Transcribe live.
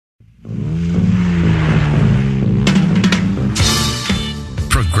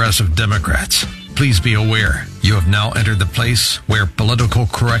progressive Democrats. Please be aware, you have now entered the place where political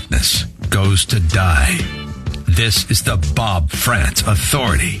correctness goes to die. This is the Bob Frantz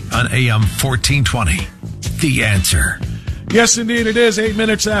Authority on AM 1420. The Answer. Yes, indeed, it is 8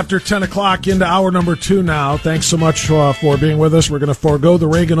 minutes after 10 o'clock into hour number 2 now. Thanks so much for being with us. We're going to forego the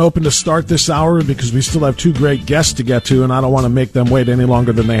Reagan Open to start this hour because we still have 2 great guests to get to, and I don't want to make them wait any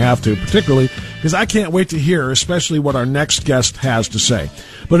longer than they have to, particularly because I can't wait to hear, especially what our next guest has to say.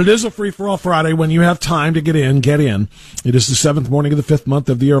 But it is a free-for-all Friday. When you have time to get in, get in. It is the 7th morning of the 5th month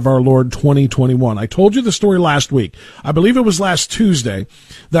of the year of our Lord 2021. I told you the story last week. I believe it was last Tuesday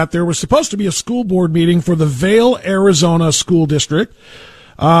that there was supposed to be a school board meeting for the Vail, Arizona school district.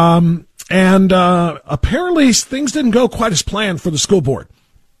 And apparently things didn't go quite as planned for the school board.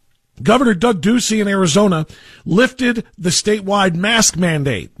 Governor Doug Ducey in Arizona lifted the statewide mask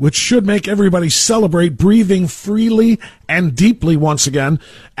mandate, which should make everybody celebrate breathing freely and deeply once again,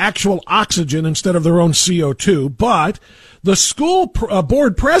 actual oxygen instead of their own CO2. But the school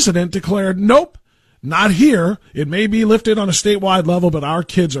board president declared, nope, not here. It may be lifted on a statewide level, but our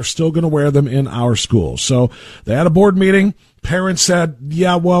kids are still going to wear them in our schools. So they had a board meeting. Parents said,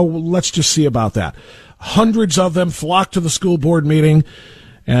 yeah, well, let's just see about that. Hundreds of them flocked to the school board meeting.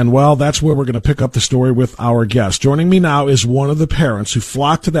 And, well, that's where we're going to pick up the story with our guest. Joining me now is one of the parents who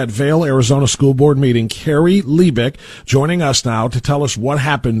flocked to that Vail, Arizona school board meeting, Carrie Leibich, joining us now to tell us what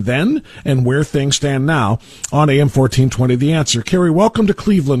happened then and where things stand now on AM 1420, The Answer. Carrie, welcome to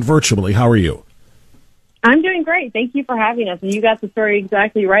Cleveland virtually. How are you? I'm doing great. Thank you for having us. And you got the story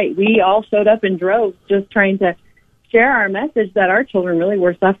exactly right. We all showed up in droves just trying to share our message that our children really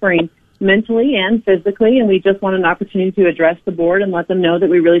were suffering mentally and physically, and we just want an opportunity to address the board and let them know that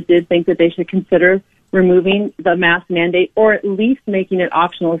we really did think that they should consider removing the mask mandate or at least making it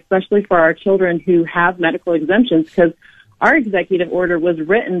optional, especially for our children who have medical exemptions, because our executive order was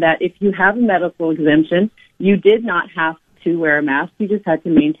written that if you have a medical exemption, you did not have to wear a mask. You just had to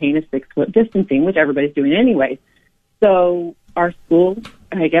maintain a 6-foot distancing, which everybody's doing anyway. So our school,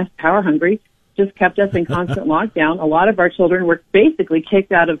 I guess, power hungry, just kept us in constant lockdown. A lot of our children were basically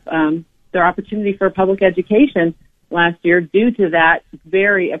kicked out of their opportunity for public education last year due to that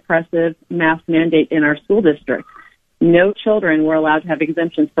very oppressive mask mandate in our school district. No children were allowed to have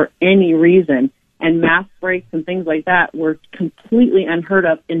exemptions for any reason, and mask breaks and things like that were completely unheard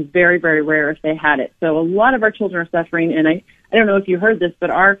of and very, very rare if they had it. So a lot of our children are suffering, and I don't know if you heard this,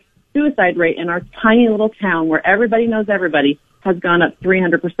 but our suicide rate in our tiny little town where everybody knows everybody has gone up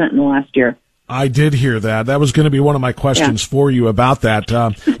 300% in the last year. I did hear that. That was going to be one of my questions for you about that.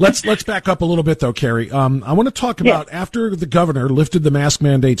 Let's back up a little bit, though, Carrie. I want to talk about after the governor lifted the mask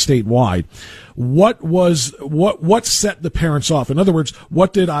mandate statewide. What set the parents off? In other words,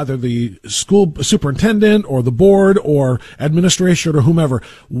 what did either the school superintendent or the board or administration or whomever?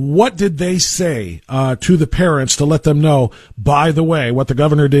 What did they say to the parents to let them know? By the way, what the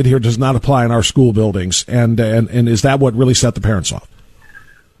governor did here does not apply in our school buildings, and is that what really set the parents off?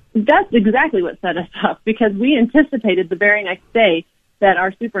 That's exactly what set us up, because we anticipated the very next day that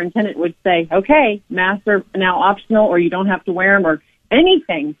our superintendent would say, okay, masks are now optional or you don't have to wear them or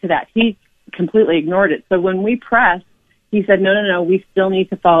anything to that. He completely ignored it. So when we pressed, he said, no, we still need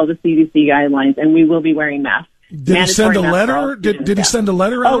to follow the CDC guidelines and we will be wearing masks. Did he send a letter? Did he send a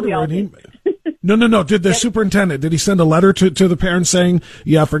letter out? Or an email? No. Did the superintendent, did he send a letter to the parents saying,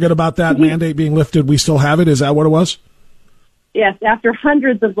 yeah, forget about that mandate being lifted, we still have it? Is that what it was? Yes, after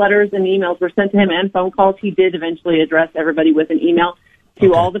hundreds of letters and emails were sent to him and phone calls, he did eventually address everybody with an email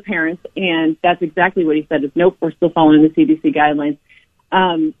to all the parents, and that's exactly what he said is, nope, we're still following the CDC guidelines.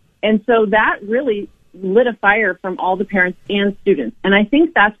 And so that really lit a fire from all the parents and students, and I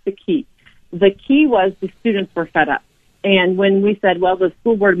think that's the key. The key was the students were fed up. And when we said, well, the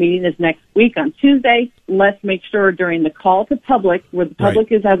school board meeting is next week on Tuesday, let's make sure during the call to public, where the public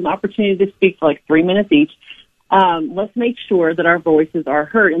has an opportunity to speak for like 3 minutes each, let's make sure that our voices are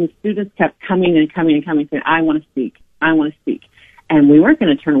heard. And the students kept coming and saying, I want to speak. And we weren't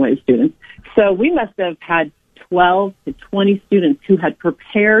going to turn away the students. So we must have had 12 to 20 students who had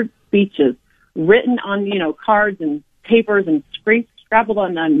prepared speeches written on, cards and papers and scrabbled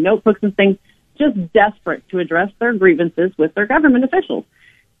on notebooks and things, just desperate to address their grievances with their government officials.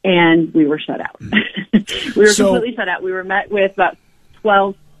 And we were shut out. We were completely shut out. We were met with about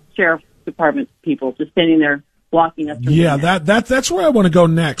 12 sheriff's department people just standing there blocking us from that's where I want to go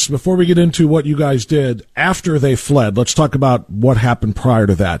next before we get into what you guys did after they fled. Let's talk about what happened prior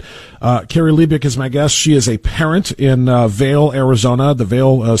to that. Carrie Leibich is my guest. She is a parent in Vail, Arizona, the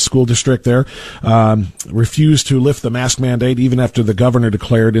Vail school district there. Refused to lift the mask mandate even after the governor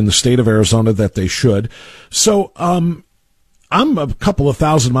declared in the state of Arizona that they should. So I'm a couple of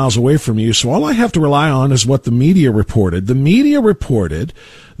thousand miles away from you, so all I have to rely on is what the media reported. The media reported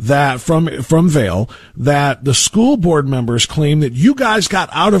that from Vail that the school board members claim that you guys got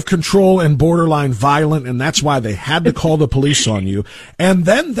out of control and borderline violent, and that's why they had to call the police on you. And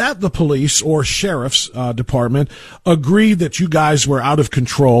then that the police or sheriff's department agreed that you guys were out of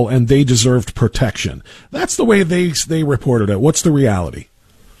control and they deserved protection. That's the way they reported it. What's the reality?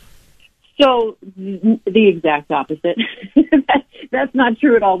 So the exact opposite. That's not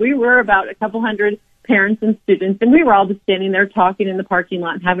true at all. We were about a couple hundred parents and students, and we were all just standing there talking in the parking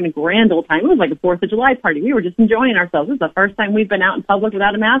lot and having a grand old time. It was like a 4th of July party. We were just enjoying ourselves. This is the first time we've been out in public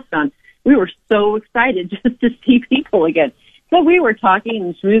without a mask on. We were so excited just to see people again. So we were talking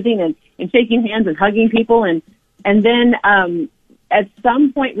and schmoozing and shaking hands and hugging people. And then at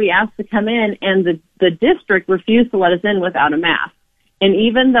some point we asked to come in, and the district refused to let us in without a mask. And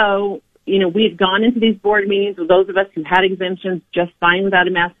even though, we had gone into these board meetings with those of us who had exemptions just fine without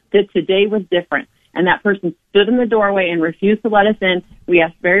a mask, that today was different. And that person stood in the doorway and refused to let us in. We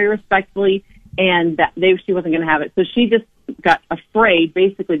asked very respectfully, and she wasn't going to have it. So she just got afraid,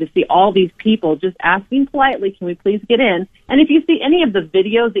 basically, to see all these people just asking politely, can we please get in? And if you see any of the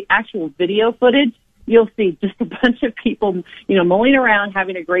videos, the actual video footage, you'll see just a bunch of people, mulling around,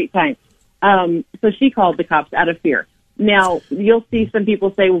 having a great time. So she called the cops out of fear. Now, you'll see some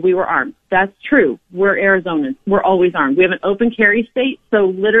people say, well, we were armed. That's true. We're Arizonans. We're always armed. We have an open carry state, so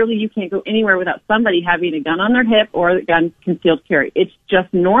literally you can't go anywhere without somebody having a gun on their hip or a gun concealed carry. It's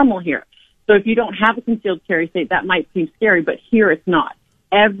just normal here. So if you don't have a concealed carry state, that might seem scary, but here it's not.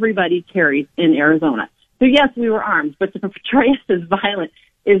 Everybody carries in Arizona. So yes, we were armed, but to portray us as violent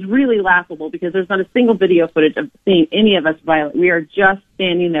is really laughable because there's not a single video footage of seeing any of us violent. We are just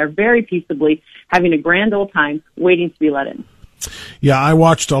standing there very peaceably, having a grand old time, waiting to be let in. Yeah, I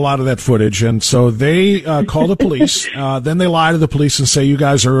watched a lot of that footage, and so they call the police. Then they lie to the police and say you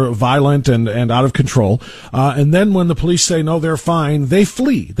guys are violent and out of control. And then when the police say no, they're fine, they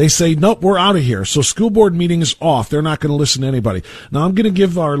flee. They say nope, we're out of here. So school board meeting is off. They're not going to listen to anybody. Now I'm going to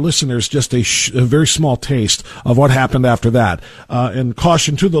give our listeners just a very small taste of what happened after that. And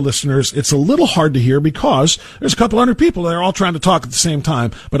caution to the listeners, it's a little hard to hear because there's a couple hundred people that are all trying to talk at the same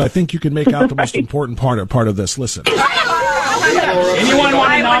time. But I think you can make out the most important part of this. Listen. Anyone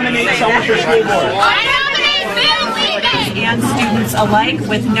want to nominate someone for school board? I nominate Bill Leibich and students alike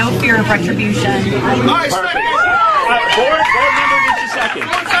with no fear of retribution. Board member needs a second.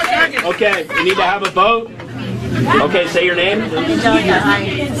 Okay, we need to have a vote. Okay, say your name. I,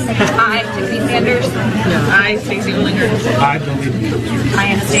 Tiffany Sanders. I, Stacey Willinger. I believe you. I,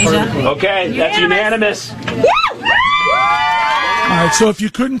 Anastasia. Okay, that's unanimous. All right, so if you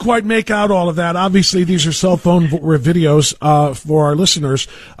couldn't quite make out all of that, obviously these are cell phone videos for our listeners.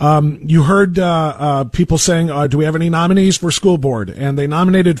 You heard people saying, do we have any nominees for school board? And they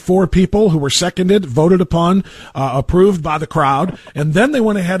nominated 4 people who were seconded, voted upon, approved by the crowd, and then they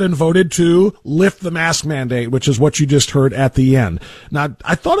went ahead and voted to lift the mask mandate, which is what you just heard at the end. Now,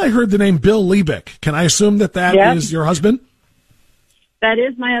 I thought I heard the name Bill Leibich. Can I assume that is your husband? That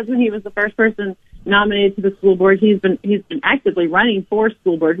is my husband. He was the first person nominated to the school board. He's been actively running for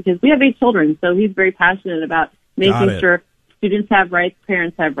school board because we have 8 children, so he's very passionate about making sure students have rights,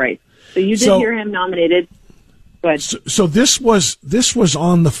 parents have rights. So you did hear him nominated. Go ahead. So this was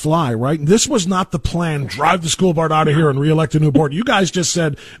on the fly, right? This was not the plan. Drive the school board out of here and reelect a new board. You guys just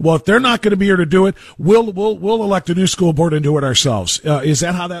said, well, if they're not going to be here to do it, we'll elect a new school board and do it ourselves. Is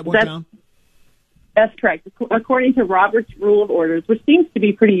that how that went down? That's correct. According to Robert's Rule of Orders, which seems to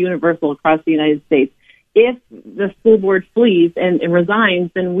be pretty universal across the United States, if the school board flees and resigns,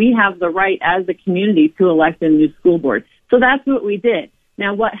 then we have the right as a community to elect a new school board. So that's what we did.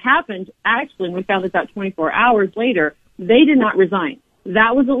 Now, what happened, actually, and we found this out 24 hours later, they did not resign.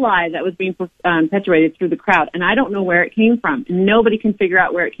 That was a lie that was being perpetuated through the crowd, and I don't know where it came from. Nobody can figure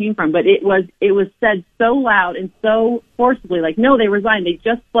out where it came from, but it was said so loud and so forcibly, like, no, they resigned. They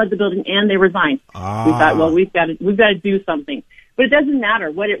just fled the building and they resigned. We thought, well, we've got to do something. But it doesn't matter.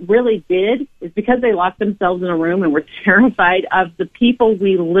 What it really did is because they locked themselves in a room and were terrified of the people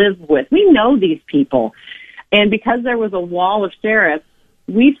we live with. We know these people. And because there was a wall of sheriffs,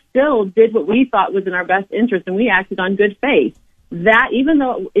 we still did what we thought was in our best interest, and we acted on good faith. That, even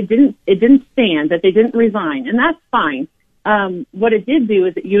though it didn't stand, that they didn't resign, and that's fine. What it did do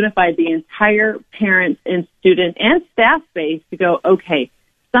is it unified the entire parents and student and staff base to go, okay,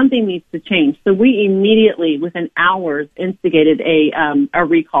 something needs to change. So we immediately, within hours, instigated a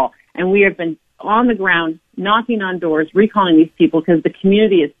recall, and we have been on the ground, knocking on doors, recalling these people because the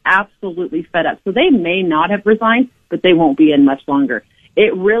community is absolutely fed up. So they may not have resigned, but they won't be in much longer.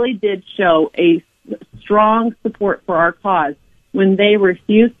 It really did show a strong support for our cause when they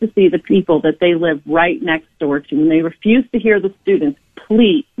refuse to see the people that they live right next door to, when they refuse to hear the students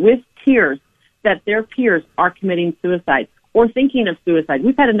plead with tears that their peers are committing suicide or thinking of suicide.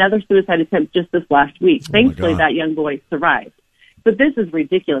 We've had another suicide attempt just this last week. Thankfully, that young boy survived. But this is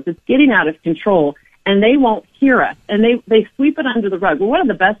ridiculous. It's getting out of control, and they won't hear us. And they sweep it under the rug. We're one of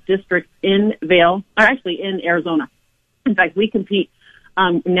the best districts in Vail, or actually in Arizona. In fact, we compete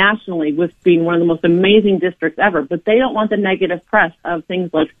nationally with being one of the most amazing districts ever. But they don't want the negative press of things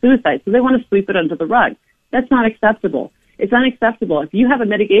like suicide, so they want to sweep it under the rug. That's not acceptable. It's unacceptable. If you have a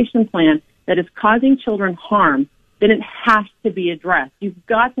mitigation plan that is causing children harm, then it has to be addressed. You've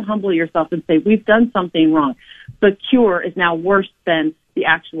got to humble yourself and say, we've done something wrong. The cure is now worse than the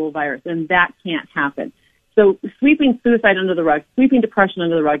actual virus, and that can't happen. So sweeping suicide under the rug, sweeping depression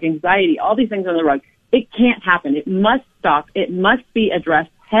under the rug, anxiety, all these things under the rug, it can't happen. It must stop. It must be addressed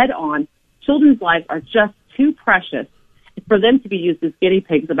head on. Children's lives are just too precious for them to be used as guinea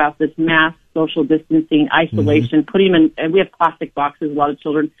pigs about this mass social distancing, isolation, putting them in, and we have plastic boxes a lot of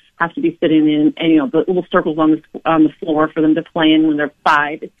children have to be sitting in, and, the little circles on the floor for them to play in when they're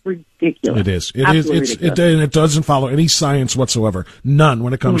 5. It's ridiculous. It is. And it doesn't follow any science whatsoever. None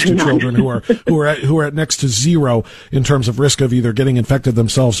when it comes to children who are at next to zero in terms of risk of either getting infected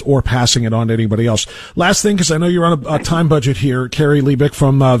themselves or passing it on to anybody else. Last thing, because I know you're on a time budget here, Carrie Leibich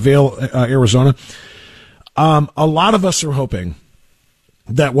from Vail, Arizona. A lot of us are hoping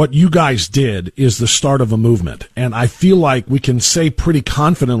that what you guys did is the start of a movement. And I feel like we can say pretty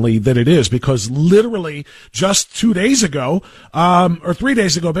confidently that it is, because literally just 2 days ago, or 3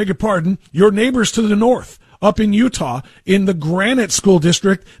 days ago, beg your pardon, your neighbors to the north up in Utah in the Granite School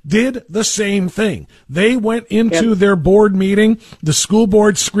District did the same thing. They went into their board meeting, the school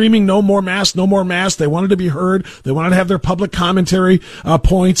board screaming, no more masks, no more masks. They wanted to be heard. They wanted to have their public commentary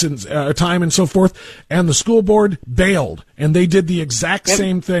points and time and so forth. And the school board bailed, and they did the exact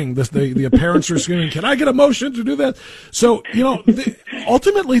same thing. The parents were screaming, can I get a motion to do that? So,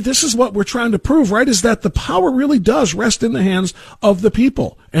 ultimately, this is what we're trying to prove, right, is that the power really does rest in the hands of the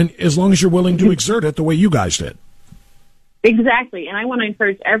people. And as long as you're willing to exert it the way you guys did. Exactly. And I want to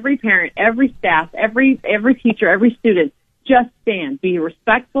encourage every parent, every staff, every teacher, every student, just stand. Be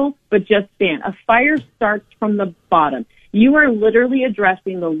respectful, but just stand. A fire starts from the bottom. You are literally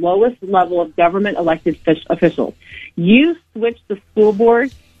addressing the lowest level of government elected officials. You switch the school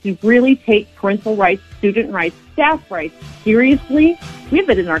board to really take parental rights, student rights, staff rights seriously. We have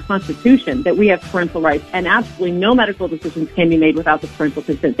it in our Constitution that we have parental rights, and absolutely no medical decisions can be made without the parental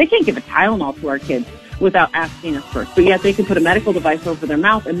consent. They can't give a Tylenol to our kids without asking us first, but yet they can put a medical device over their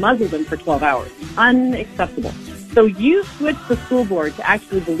mouth and muzzle them for 12 hours. Unacceptable. So you switch the school board to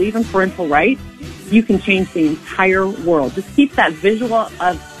actually believe in parental rights, you can change the entire world. Just keep that visual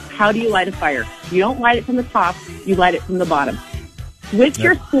of how do you light a fire. You don't light it from the top, you light it from the bottom. Switch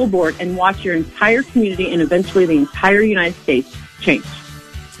your school board and watch your entire community and eventually the entire United States change.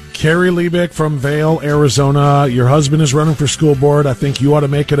 Carrie Leibich from Vail, Arizona. Your husband is running for school board. I think you ought to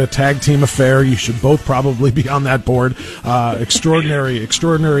make it a tag team affair. You should both probably be on that board. Extraordinary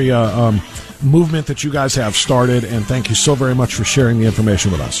movement that you guys have started, and thank you so very much for sharing the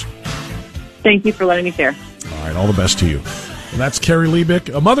information with us. Thank you for letting me share. All right, all the best to you. And that's Carrie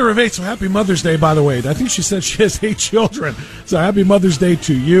Leibich, a mother of 8, so happy Mother's Day, by the way. I think she said she has 8 children. So happy Mother's Day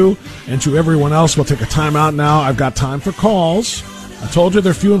to you and to everyone else. We'll take a time out now. I've got time for calls. I told you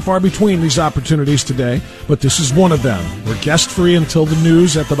they're few and far between, these opportunities today, but this is one of them. We're guest-free until the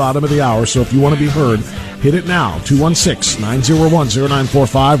news at the bottom of the hour, so if you want to be heard, hit it now,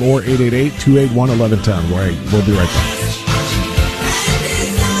 216-901-0945 or 888-281-1110. We'll be right back.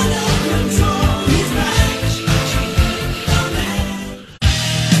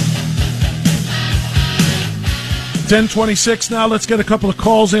 10:26 now. Let's get a couple of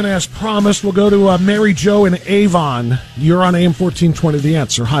calls in as promised. We'll go to Mary Jo in Avon. You're on AM 1420, The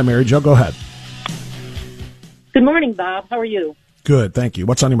Answer. Hi, Mary Jo. Go ahead. Good morning, Bob. How are you? Good, thank you.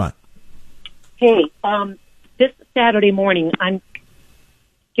 What's on your mind? Hey, this Saturday morning, I'm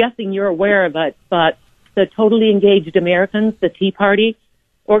guessing you're aware of it, but the Totally Engaged Americans, the Tea Party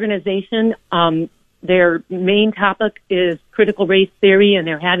organization, their main topic is critical race theory, and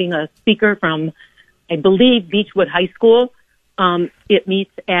they're having a speaker from, I believe, Beechwood High School. It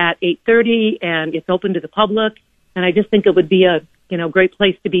meets at 8:30, and it's open to the public. And I just think it would be a great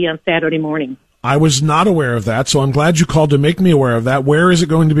place to be on Saturday morning. I was not aware of that, so I'm glad you called to make me aware of that. Where is it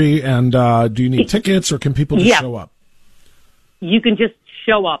going to be, and do you need tickets, or can people just show up? You can just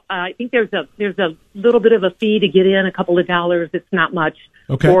show up. I think there's a little bit of a fee to get in, a couple of dollars. It's not much.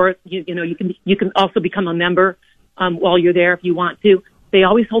 Okay. Or you can also become a member while you're there if you want to. They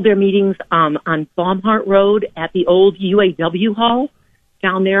always hold their meetings on Baumhart Road at the old UAW Hall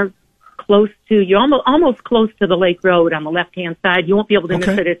down there, close to you, almost close to the Lake Road on the left-hand side. You won't be able to miss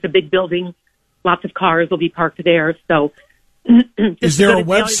it. It's a big building. Lots of cars will be parked there. So, is there a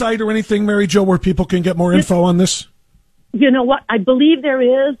website or anything, Mary Jo, where people can get more info on this? You know what? I believe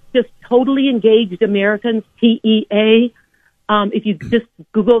there is. Just Totally Engaged Americans, TEA. If you just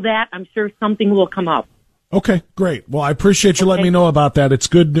Google that, I'm sure something will come up. Okay, great. Well, I appreciate you letting me know about that. It's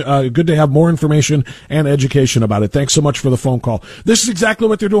good to have more information and education about it. Thanks so much for the phone call. This is exactly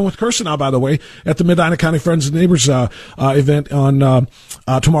what they're doing with Kirsten now, by the way, at the Medina County Friends and Neighbors event on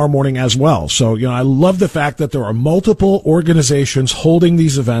tomorrow morning as well. So, I love the fact that there are multiple organizations holding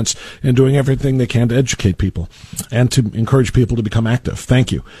these events and doing everything they can to educate people and to encourage people to become active.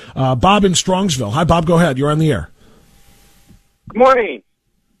 Thank you. Bob in Strongsville. Hi, Bob. Go ahead. You're on the air. Good morning.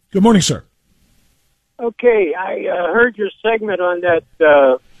 Good morning, sir. Okay, I heard your segment on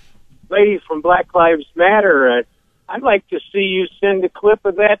that lady from Black Lives Matter. I'd like to see you send a clip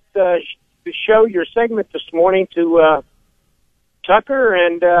of that to show your segment this morning to Tucker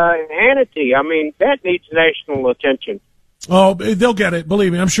and Hannity. I mean, that needs national attention. Oh, they'll get it.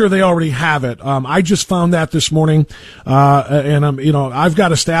 Believe me, I'm sure they already have it. I just found that this morning, and I've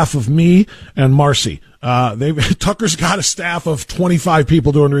got a staff of me and Marcy. Tucker's got a staff of 25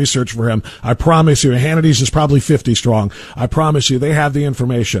 people doing research for him. I promise you, Hannity's is probably 50 strong. I promise you, they have the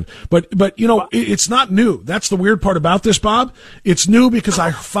information. But it's not new. That's the weird part about this, Bob. It's new because I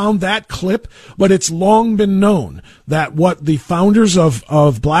found that clip, but it's long been known that what the founders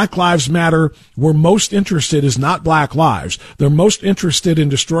of Black Lives Matter were most interested is not Black lives. They're most interested in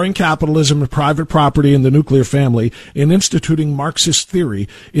destroying capitalism and private property and the nuclear family and instituting Marxist theory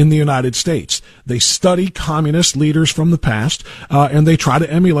in the United States. They study communist leaders from the past, and they try to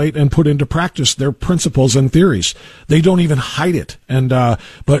emulate and put into practice their principles and theories. They don't even hide it. And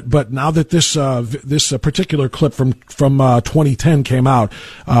but now that this particular clip from 2010 came out,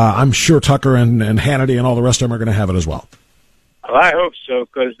 I'm sure Tucker and Hannity and all the rest of them are going to have it as well. Well, I hope so,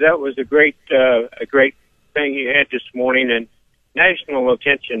 because that was a great thing you had this morning, and national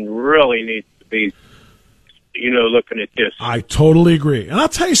attention really needs to be looking at this. I totally agree. And I'll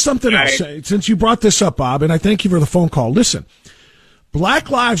tell you something else, since you brought this up, Bob, and I thank you for the phone call. Listen, Black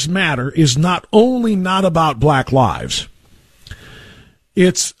Lives Matter is not only not about black lives,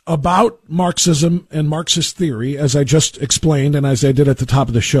 it's about Marxism and Marxist theory, as I just explained and as I did at the top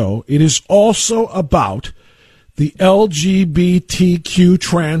of the show. It is also about the LGBTQ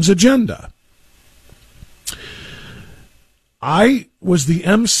trans agenda. I was the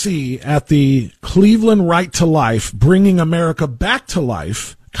MC at the Cleveland Right to Life, Bringing America Back to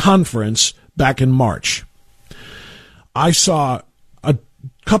Life conference back in March. I saw a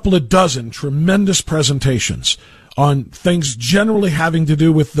couple of dozen tremendous presentations on things generally having to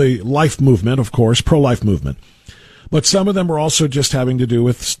do with the life movement, of course, pro-life movement. But some of them were also just having to do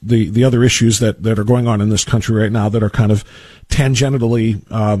with the other issues that are going on in this country right now that are kind of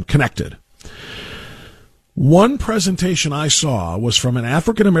tangentially connected. One presentation I saw was from an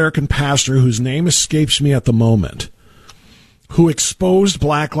African-American pastor whose name escapes me at the moment, who exposed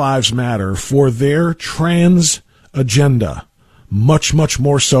Black Lives Matter for their trans agenda, much, much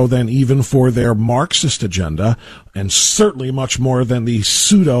more so than even for their Marxist agenda, and certainly much more than the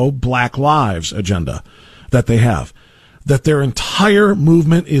pseudo-Black Lives agenda that they have. That their entire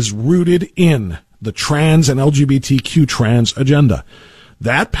movement is rooted in the trans and LGBTQ trans agenda.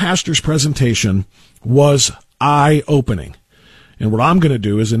 That pastor's presentation was eye-opening. And what I'm going to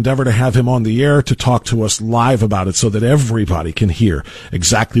do is endeavor to have him on the air to talk to us live about it so that everybody can hear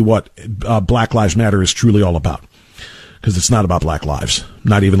exactly what Black Lives Matter is truly all about. Because it's not about black lives,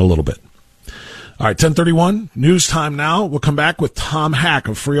 not even a little bit. All right, 10:31, news time now. We'll come back with Tom Hach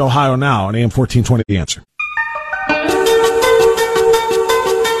of Free Ohio Now on AM 1420 The Answer.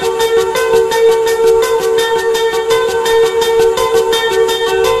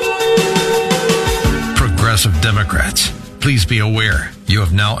 Progressive Democrats, please be aware you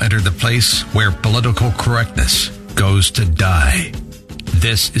have now entered the place where political correctness goes to die.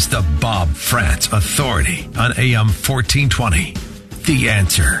 This is the Bob France Authority on AM 1420. The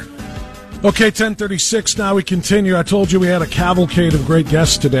Answer. Okay, 10:36 now. We continue. I told you we had a cavalcade of great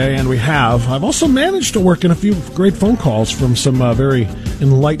guests today, and we have. I've also managed to work in a few great phone calls from some very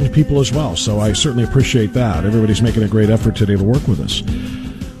enlightened people as well, so I certainly appreciate that. Everybody's making a great effort today to work with us.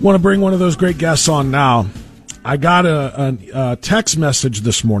 Want to bring one of those great guests on now. I got a text message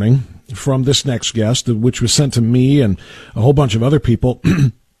this morning from this next guest, which was sent to me and a whole bunch of other people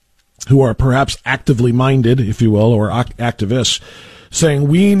who are perhaps actively minded, if you will, or activists, saying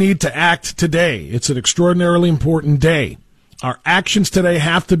we need to act today. It's an extraordinarily important day. Our actions today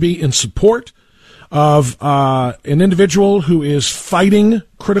have to be in support of an individual who is fighting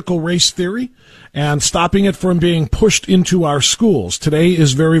critical race theory and stopping it from being pushed into our schools. Today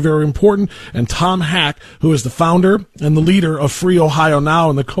is very, very important, and Tom Hach, who is the founder and the leader of Free Ohio Now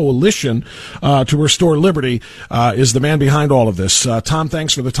and the coalition to restore liberty, is the man behind all of this. Tom,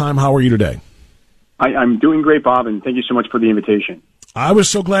 thanks for the time. How are you today? I'm doing great, Bob, and thank you so much for the invitation. I was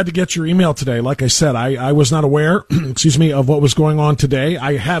so glad to get your email today. Like I said, I was not aware, of what was going on today.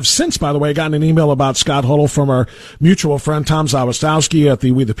 I have since, by the way, gotten an email about Scott Huddle from our mutual friend Tom Zawistowski at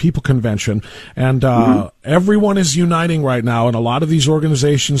the We the People convention. And everyone is uniting right now, and a lot of these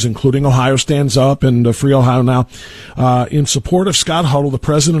organizations, including Ohio Stands Up and Free Ohio Now, in support of Scott Huddle, the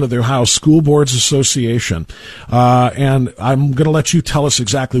president of the Ohio School Boards Association. And I'm going to let you tell us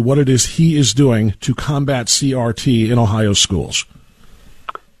exactly what it is he is doing to combat CRT in Ohio schools.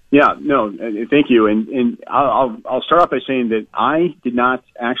 Yeah, no, thank you. And I'll start off by saying that I did not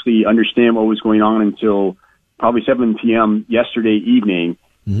actually understand what was going on until probably 7 p.m. yesterday evening.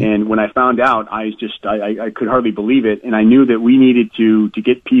 Mm-hmm. And when I found out, I could hardly believe it. And I knew that we needed to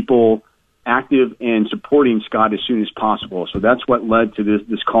get people active and supporting Scott as soon as possible. So that's what led to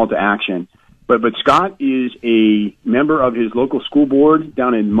this call to action. But Scott is a member of his local school board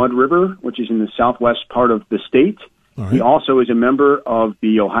down in Mud River, which is in the southwest part of the state. Right. He also is a member of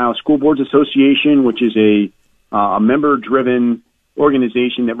the Ohio School Boards Association, which is a member-driven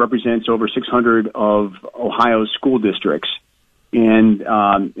organization that represents over 600 of Ohio's school districts. And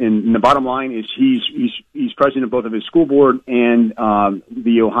the bottom line is he's president of both of his school board and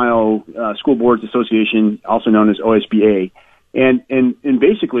the Ohio School Boards Association, also known as OSBA. And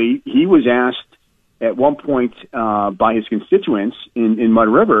basically, he was asked at one point by his constituents in Mud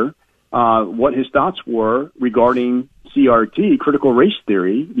River what his thoughts were regarding CRT, critical race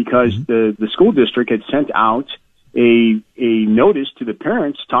theory, because the school district had sent out a notice to the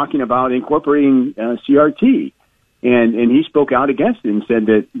parents talking about incorporating CRT. And he spoke out against it and said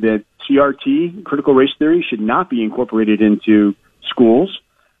that CRT, critical race theory, should not be incorporated into schools,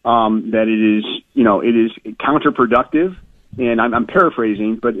 that it is counterproductive. And I'm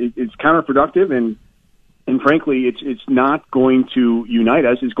paraphrasing, but it's counterproductive, and frankly, it's not going to unite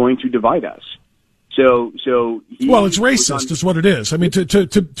us. It's going to divide us. So it's racist, is what it is. I mean, to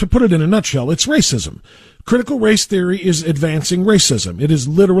put it in a nutshell, it's racism. Critical race theory is advancing racism. It is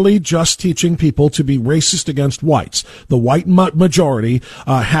literally just teaching people to be racist against whites. The white majority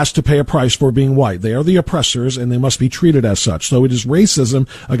has to pay a price for being white. They are the oppressors, and they must be treated as such. So it is racism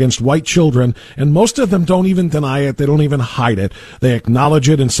against white children, and most of them don't even deny it. They don't even hide it. They acknowledge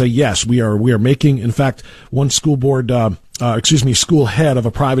it and say, yes, we are making. In fact, one school board. School head of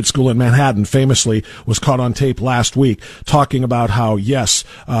a private school in Manhattan famously was caught on tape last week talking about how, yes,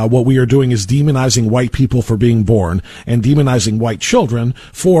 what we are doing is demonizing white people for being born and demonizing white children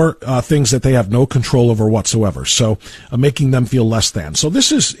for things that they have no control over whatsoever. So making them feel less than. So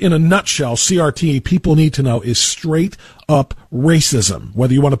this is, in a nutshell, CRT, people need to know, is straight up racism.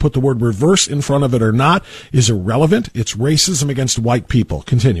 Whether you want to put the word reverse in front of it or not is irrelevant. It's racism against white people.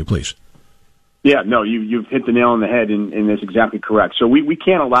 Continue, please. Yeah, no, you've hit the nail on the head, and that's exactly correct. So we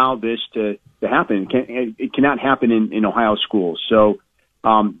can't allow this to happen. It cannot happen in Ohio schools. So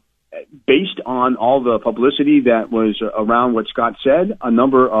based on all the publicity that was around what Scott said, a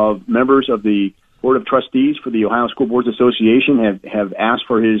number of members of the Board of Trustees for the Ohio School Boards Association have asked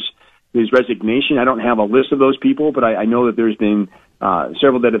for his resignation. I don't have a list of those people, but I know that there's been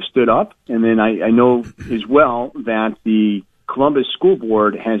several that have stood up. And then I know as well that the Columbus School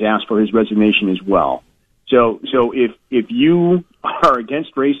Board has asked for his resignation as well. So if you are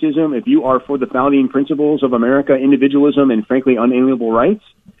against racism, if you are for the founding principles of America, individualism, and frankly unalienable rights,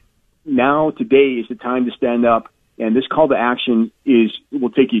 now today is the time to stand up. And this call to action will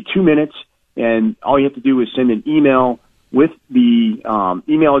take you 2 minutes, and all you have to do is send an email with the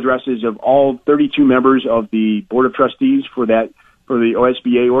email addresses of all 32 members of the Board of Trustees for the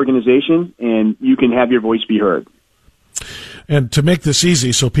OSBA organization, and you can have your voice be heard. And to make this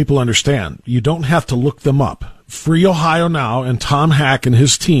easy so people understand, you don't have to look them up. Free Ohio Now and Tom Hach and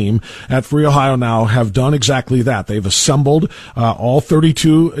his team at Free Ohio Now have done exactly that. They've assembled all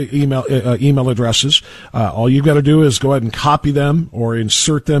 32 email addresses. All you've got to do is go ahead and copy them or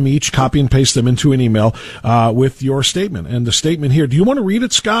insert them each, copy and paste them into an email with your statement. And the statement here, do you want to read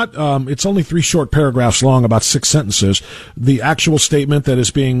it, Scott? It's only 3 short paragraphs long, about 6 sentences. The actual statement that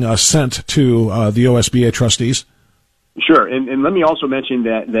is being sent to the OSBA trustees. Sure, and let me also mention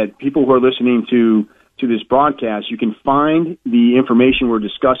that people who are listening to this broadcast, you can find the information we're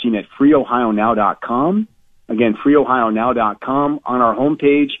discussing at freeohionow.com. Again, freeohionow.com. On our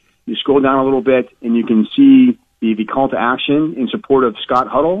homepage, you scroll down a little bit, and you can see the call to action in support of Scott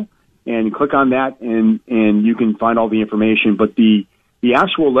Huddle, and click on that, and you can find all the information. But the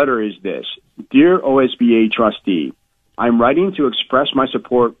actual letter is this: Dear OSBA trustee, I'm writing to express my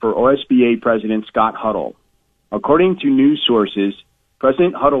support for OSBA President Scott Huddle. According to news sources,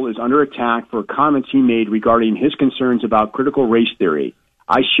 President Huddle is under attack for comments he made regarding his concerns about critical race theory.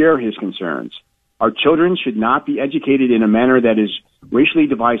 I share his concerns. Our children should not be educated in a manner that is racially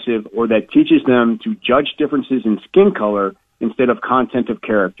divisive or that teaches them to judge differences in skin color instead of content of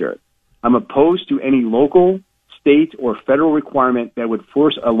character. I'm opposed to any local, state, or federal requirement that would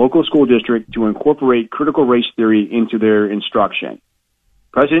force a local school district to incorporate critical race theory into their instruction.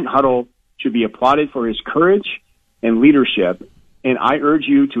 President Huddle should be applauded for his courage and leadership, and I urge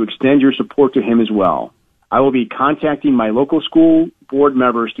you to extend your support to him as well. I will be contacting my local school board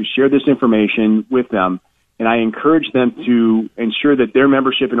members to share this information with them, and I encourage them to ensure that their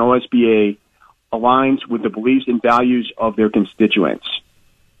membership in OSBA aligns with the beliefs and values of their constituents.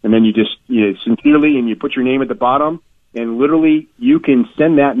 And then you sincerely, and you put your name at the bottom, and literally you can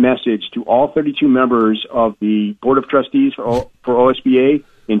send that message to all 32 members of the Board of Trustees for OSBA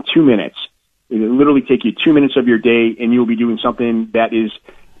in 2 minutes. It will literally take you 2 minutes of your day, and you'll be doing something that is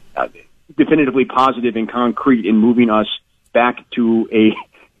definitively positive and concrete in moving us back to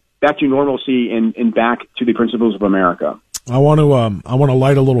normalcy and back to the principles of America. I want to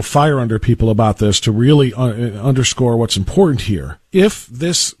light a little fire under people about this to really underscore what's important here. If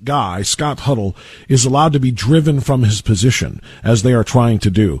this guy, Scott Huddle, is allowed to be driven from his position, as they are trying to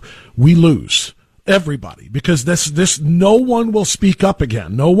do, we lose. Everybody, because this no one will speak up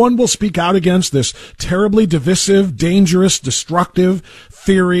again. No one will speak out against this terribly divisive, dangerous, destructive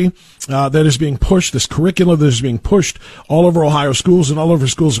theory that is being pushed, this curriculum that is being pushed all over Ohio schools and all over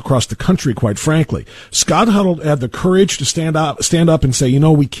schools across the country, quite frankly. Scott Huddle had the courage to stand up and say,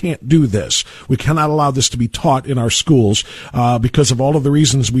 we can't do this. We cannot allow this to be taught in our schools because of all of the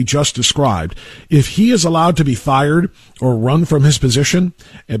reasons we just described. If he is allowed to be fired or run from his position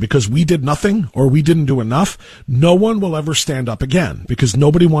because we did nothing or we didn't do enough, no one will ever stand up again because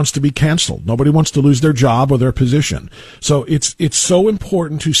nobody wants to be canceled. Nobody wants to lose their job or their position. So it's so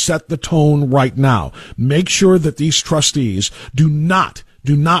important to set the tone right now. Make sure that these trustees do not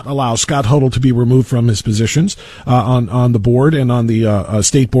allow Scott Huddle to be removed from his positions on the board and on the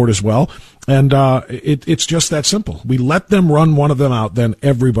state board as well. And it's just that simple. We let them run one of them out, then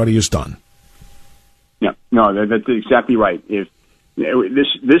everybody is done. Yeah, no, that's exactly right. If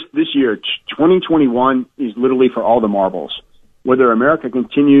this year, 2021 is literally for all the marbles. Whether America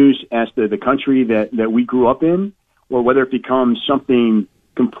continues as the country that we grew up in, or whether it becomes something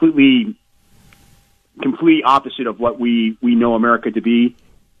completely opposite of what we know America to be,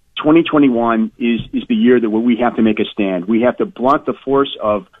 2021 is the year that we have to make a stand. We have to blunt the force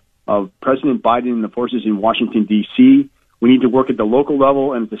of President Biden and the forces in Washington, D.C. We need to work at the local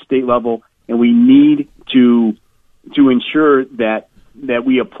level and at the state level, and we need to ensure that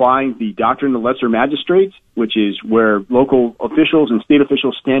we apply the doctrine of the lesser magistrates, which is where local officials and state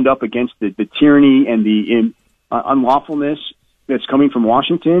officials stand up against the tyranny and the unlawfulness that's coming from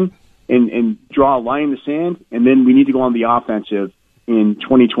Washington and draw a line in the sand. And then we need to go on the offensive in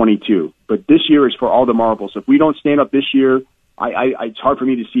 2022. But this year is for all the marbles. If we don't stand up this year, it's hard for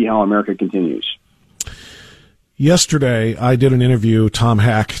me to see how America continues. Yesterday, I did an interview, Tom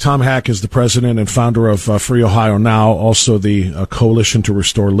Hach. Tom Hach is the president and founder of Free Ohio Now, also the Coalition to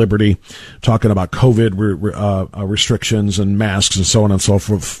Restore Liberty, talking about COVID restrictions and masks and so on and so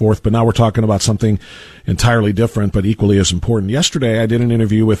forth. But now we're talking about something entirely different, but equally as important. Yesterday, I did an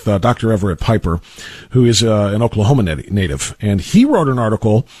interview with Dr. Everett Piper, who is an Oklahoma native, and he wrote an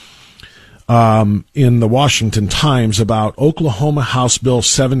article in the Washington Times about Oklahoma House Bill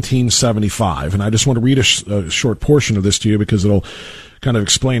 1775. And I just want to read a short portion of this to you because it'll kind of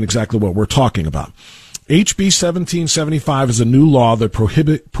explain exactly what we're talking about. HB 1775 is a new law that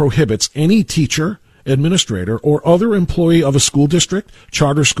prohibits any teacher, administrator, or other employee of a school district,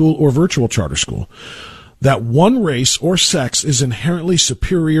 charter school, or virtual charter school that one race or sex is inherently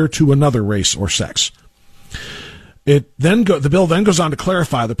superior to another race or sex. The bill then goes on to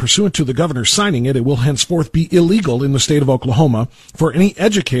clarify that pursuant to the governor signing it, it will henceforth be illegal in the state of Oklahoma for any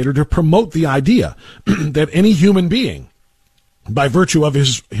educator to promote the idea that any human being, by virtue of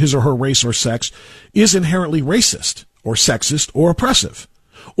his or her race or sex, is inherently racist or sexist or oppressive,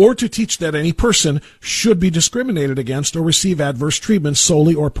 or to teach that any person should be discriminated against or receive adverse treatment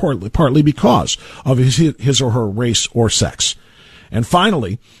solely or partly because of his or her race or sex. And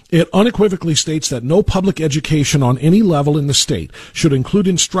finally, it unequivocally states that no public education on any level in the state should include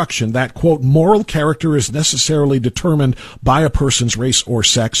instruction that, quote, moral character is necessarily determined by a person's race or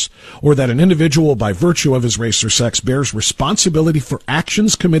sex, or that an individual by virtue of his race or sex bears responsibility for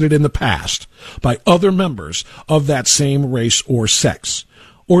actions committed in the past by other members of that same race or sex,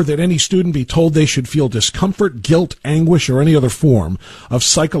 or that any student be told they should feel discomfort, guilt, anguish, or any other form of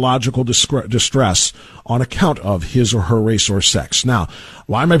psychological distress on account of his or her race or sex. Now,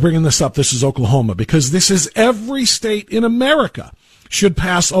 why am I bringing this up? This is Oklahoma, because this is every state in America should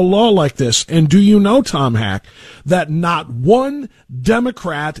pass a law like this. And do you know, Tom Hach, that not one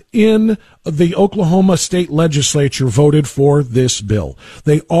Democrat in the Oklahoma state legislature voted for this bill?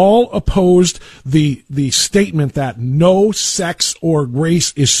 They all opposed the statement that no sex or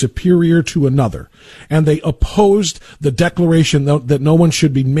race is superior to another. And they opposed the declaration that no one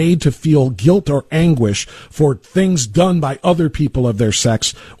should be made to feel guilt or anguish for things done by other people of their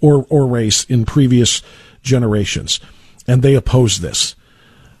sex or race in previous generations. And they oppose this.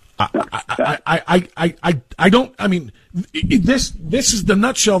 This is the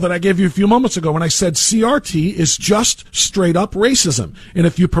nutshell that I gave you a few moments ago when I said CRT is just straight up racism. And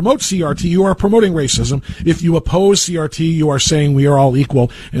if you promote CRT, you are promoting racism. If you oppose CRT, you are saying we are all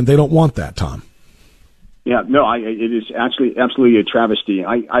equal, and they don't want that, Tom. Yeah, no, it is actually absolutely a travesty.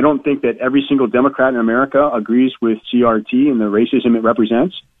 I don't think that every single Democrat in America agrees with CRT and the racism it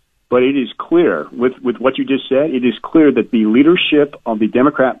represents. But it is clear, with what you just said, it is clear that the leadership of the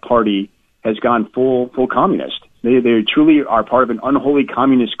Democrat Party has gone full communist. They truly are part of an unholy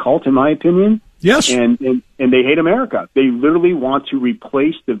communist cult, in my opinion. Yes. And they hate America. They literally want to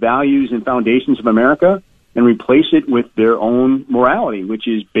replace the values and foundations of America and replace it with their own morality, which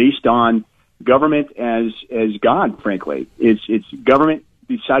is based on government as God, frankly. It's government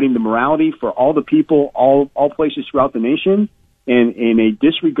deciding the morality for all the people, all places throughout the nation, and in a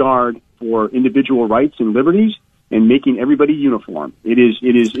disregard for individual rights and liberties, and making everybody uniform. It is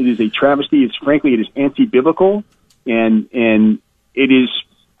a travesty. It is anti-biblical, and it is,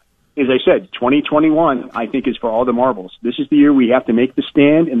 as I said, 2021, I think, is for all the marbles. This is the year we have to make the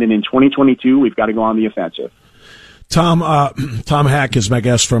stand, and then in 2022, we've got to go on the offensive. Tom Hach is my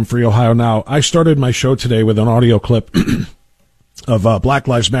guest from Free Ohio Now. I started my show today with an audio clip of Black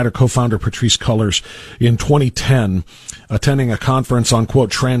Lives Matter co-founder Patrisse Cullors in 2010 attending a conference on, quote,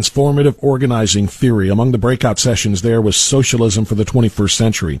 transformative organizing theory. Among the breakout sessions there was Socialism for the 21st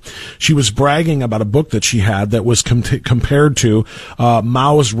Century. She was bragging about a book that she had that was compared to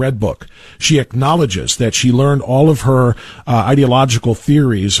Mao's Red Book. She acknowledges that she learned all of her ideological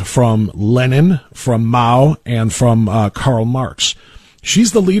theories from Lenin, from Mao, and from Karl Marx.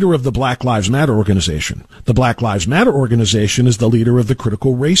 She's the leader of the Black Lives Matter organization. The Black Lives Matter organization is the leader of the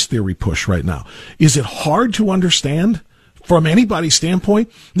critical race theory push right now. Is it hard to understand from anybody's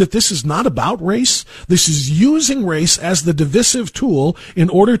standpoint that this is not about race? This is using race as the divisive tool in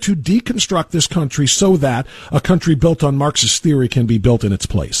order to deconstruct this country so that a country built on Marxist theory can be built in its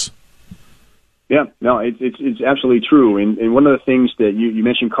place. Yeah, no, it's absolutely true. And one of the things that you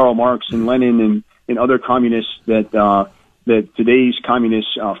mentioned, Karl Marx and Lenin and other communists that today's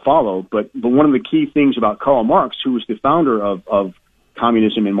communists follow. But one of the key things about Karl Marx, who was the founder of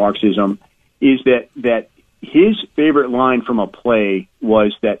communism and Marxism, is that his favorite line from a play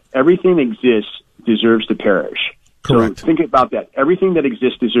was that everything that exists deserves to perish. Correct. So think about that. Everything that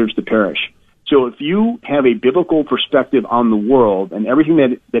exists deserves to perish. So if you have a biblical perspective on the world and everything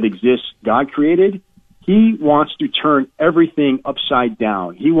that exists God created, he wants to turn everything upside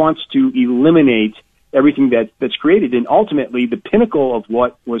down. He wants to eliminate everything that's created. And ultimately, the pinnacle of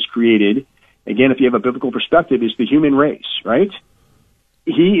what was created, again, if you have a biblical perspective, is the human race, right?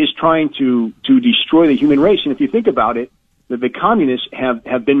 He is trying to destroy the human race. And if you think about it, the communists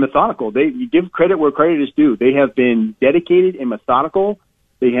have been methodical. You give credit where credit is due. They have been dedicated and methodical.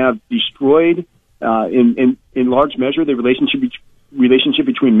 They have destroyed, in large measure, the relationship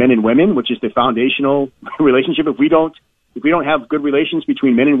between men and women, which is the foundational relationship. If we don't have good relations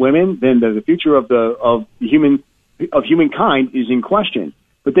between men and women, then the future of humankind is in question.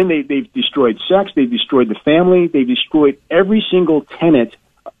 But then they've destroyed sex, they've destroyed the family, they've destroyed every single tenet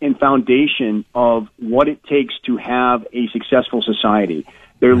and foundation of what it takes to have a successful society.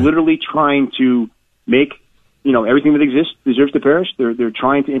 They're literally trying to make, everything that exists deserves to perish. They're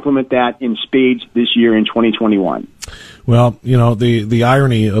trying to implement that in spades this year in 2021. Well, the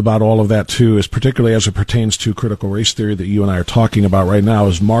irony about all of that, too, is particularly as it pertains to critical race theory that you and I are talking about right now,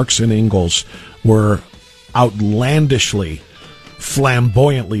 is Marx and Engels were outlandishly,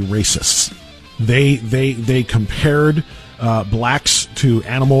 flamboyantly racists. They compared blacks to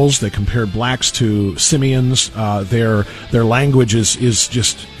animals. They compared blacks to simians. Their language is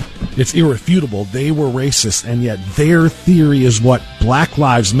just, it's irrefutable. They were racist, and yet their theory is what Black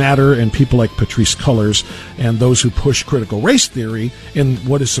Lives Matter and people like Patrisse Cullors and those who push critical race theory in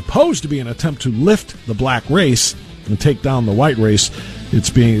what is supposed to be an attempt to lift the black race and take down the white race. It's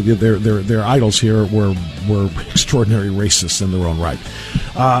being their idols here were extraordinary racists in their own right.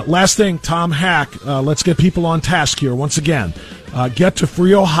 Last thing, Tom Hach. Let's get people on task here once again. Get to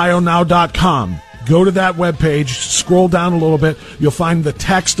freeohionow.com. Go to that webpage, scroll down a little bit. You'll find the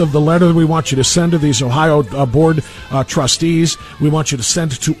text of the letter that we want you to send to these Ohio board trustees. We want you to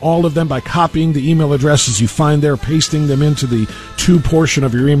send it to all of them by copying the email addresses you find there, pasting them into the to portion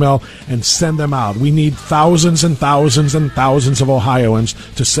of your email, and send them out. We need thousands and thousands and thousands of Ohioans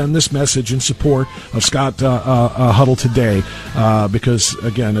to send this message in support of Scott Huddle today, because,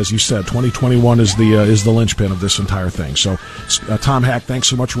 again, as you said, 2021 is the linchpin of this entire thing. So, Tom Hach, thanks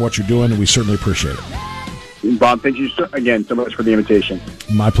so much for what you're doing, and we certainly appreciate it. Bob, thank you again so much for the invitation.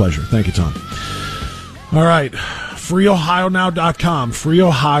 My pleasure. Thank you, Tom. All right. FreeOhioNow.com.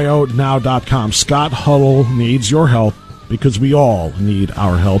 FreeOhioNow.com. Scott Huddle needs your help because we all need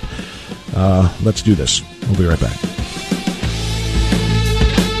our help. Let's do this. We'll be right back.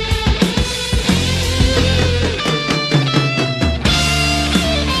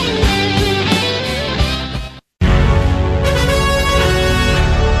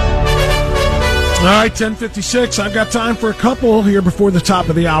 All right, 10:56. I've got time for a couple here before the top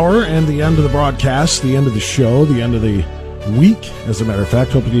of the hour and the end of the broadcast, the end of the show, the end of the week, as a matter of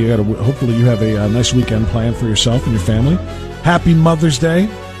fact. Hopefully you have a nice weekend planned for yourself and your family. Happy Mother's Day.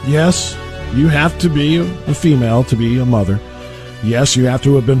 Yes, you have to be a female to be a mother. Yes, you have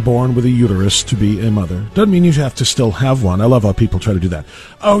to have been born with a uterus to be a mother. Doesn't mean you have to still have one. I love how people try to do that.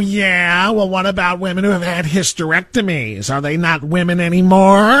 Oh, yeah? Well, what about women who have had hysterectomies? Are they not women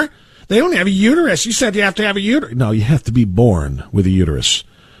anymore? They don't have a uterus. You said you have to have a uterus. No, you have to be born with a uterus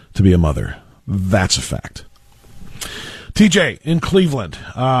to be a mother. That's a fact. TJ in Cleveland.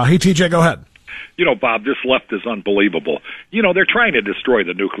 Hey, TJ, go ahead. You know, Bob, this left is unbelievable. You know, they're trying to destroy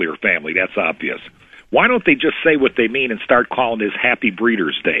the nuclear family. That's obvious. Why don't they just say what they mean and start calling this Happy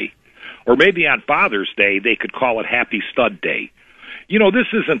Breeders' Day? Or maybe on Father's Day, they could call it Happy Stud Day. You know, this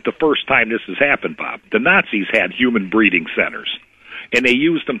isn't the first time this has happened, Bob. The Nazis had human breeding centers, and they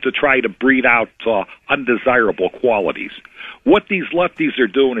used them to try to breed out undesirable qualities. What these lefties are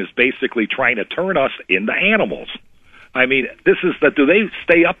doing is basically trying to turn us into animals. I mean, do they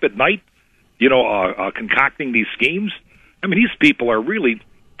stay up at night, concocting these schemes? I mean, these people are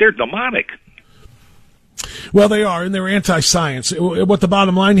they're demonic. Well, they are, and they're anti-science. What the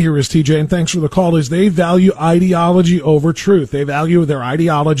bottom line here is, TJ, and thanks for the call, is they value ideology over truth. They value their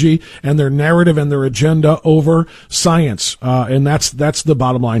ideology and their narrative and their agenda over science, and that's the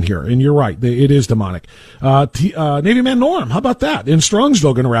bottom line here. And you're right, it is demonic. Navy Man Norm, how about that? In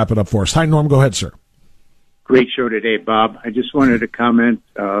Strongsville, going to wrap it up for us. Hi, Norm, go ahead, sir. Great show today, Bob. I just wanted to comment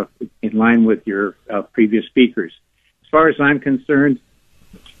in line with your previous speakers. As far as I'm concerned,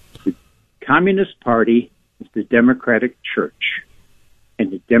 the Communist Party is the Democratic Church,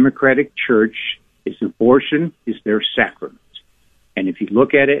 and the Democratic Church abortion is their sacrament. And if you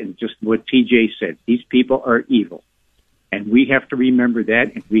look at it, and just what TJ said, these people are evil, and we have to remember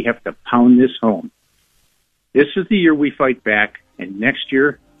that, and we have to pound this home. This is the year we fight back, and next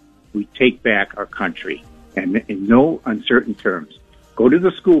year we take back our country, and in no uncertain terms. Go to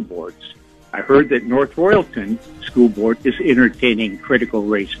the school boards. I heard that North Royalton School Board is entertaining critical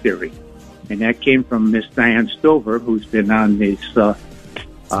race theory. And that came from Miss Diane Stover, who's been on this, shall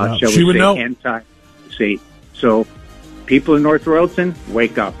we say, anti-say. So, people in North Royalton,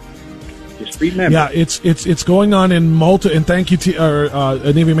 wake up. Just remember. Yeah, it's going on in and thank you,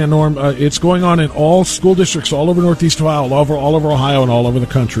 Navy Man Norm. It's going on in all school districts all over Northeast Ohio, all over Ohio, and all over the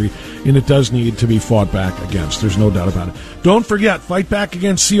country. And it does need to be fought back against. There's no doubt about it. Don't forget, fight back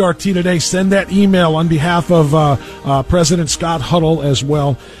against CRT today. Send that email on behalf of President Scott Huddle as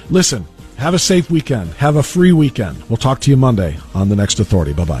well. Listen. Have a safe weekend. Have a free weekend. We'll talk to you Monday on The Next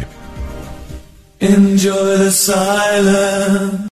Authority. Bye-bye. Enjoy the silence.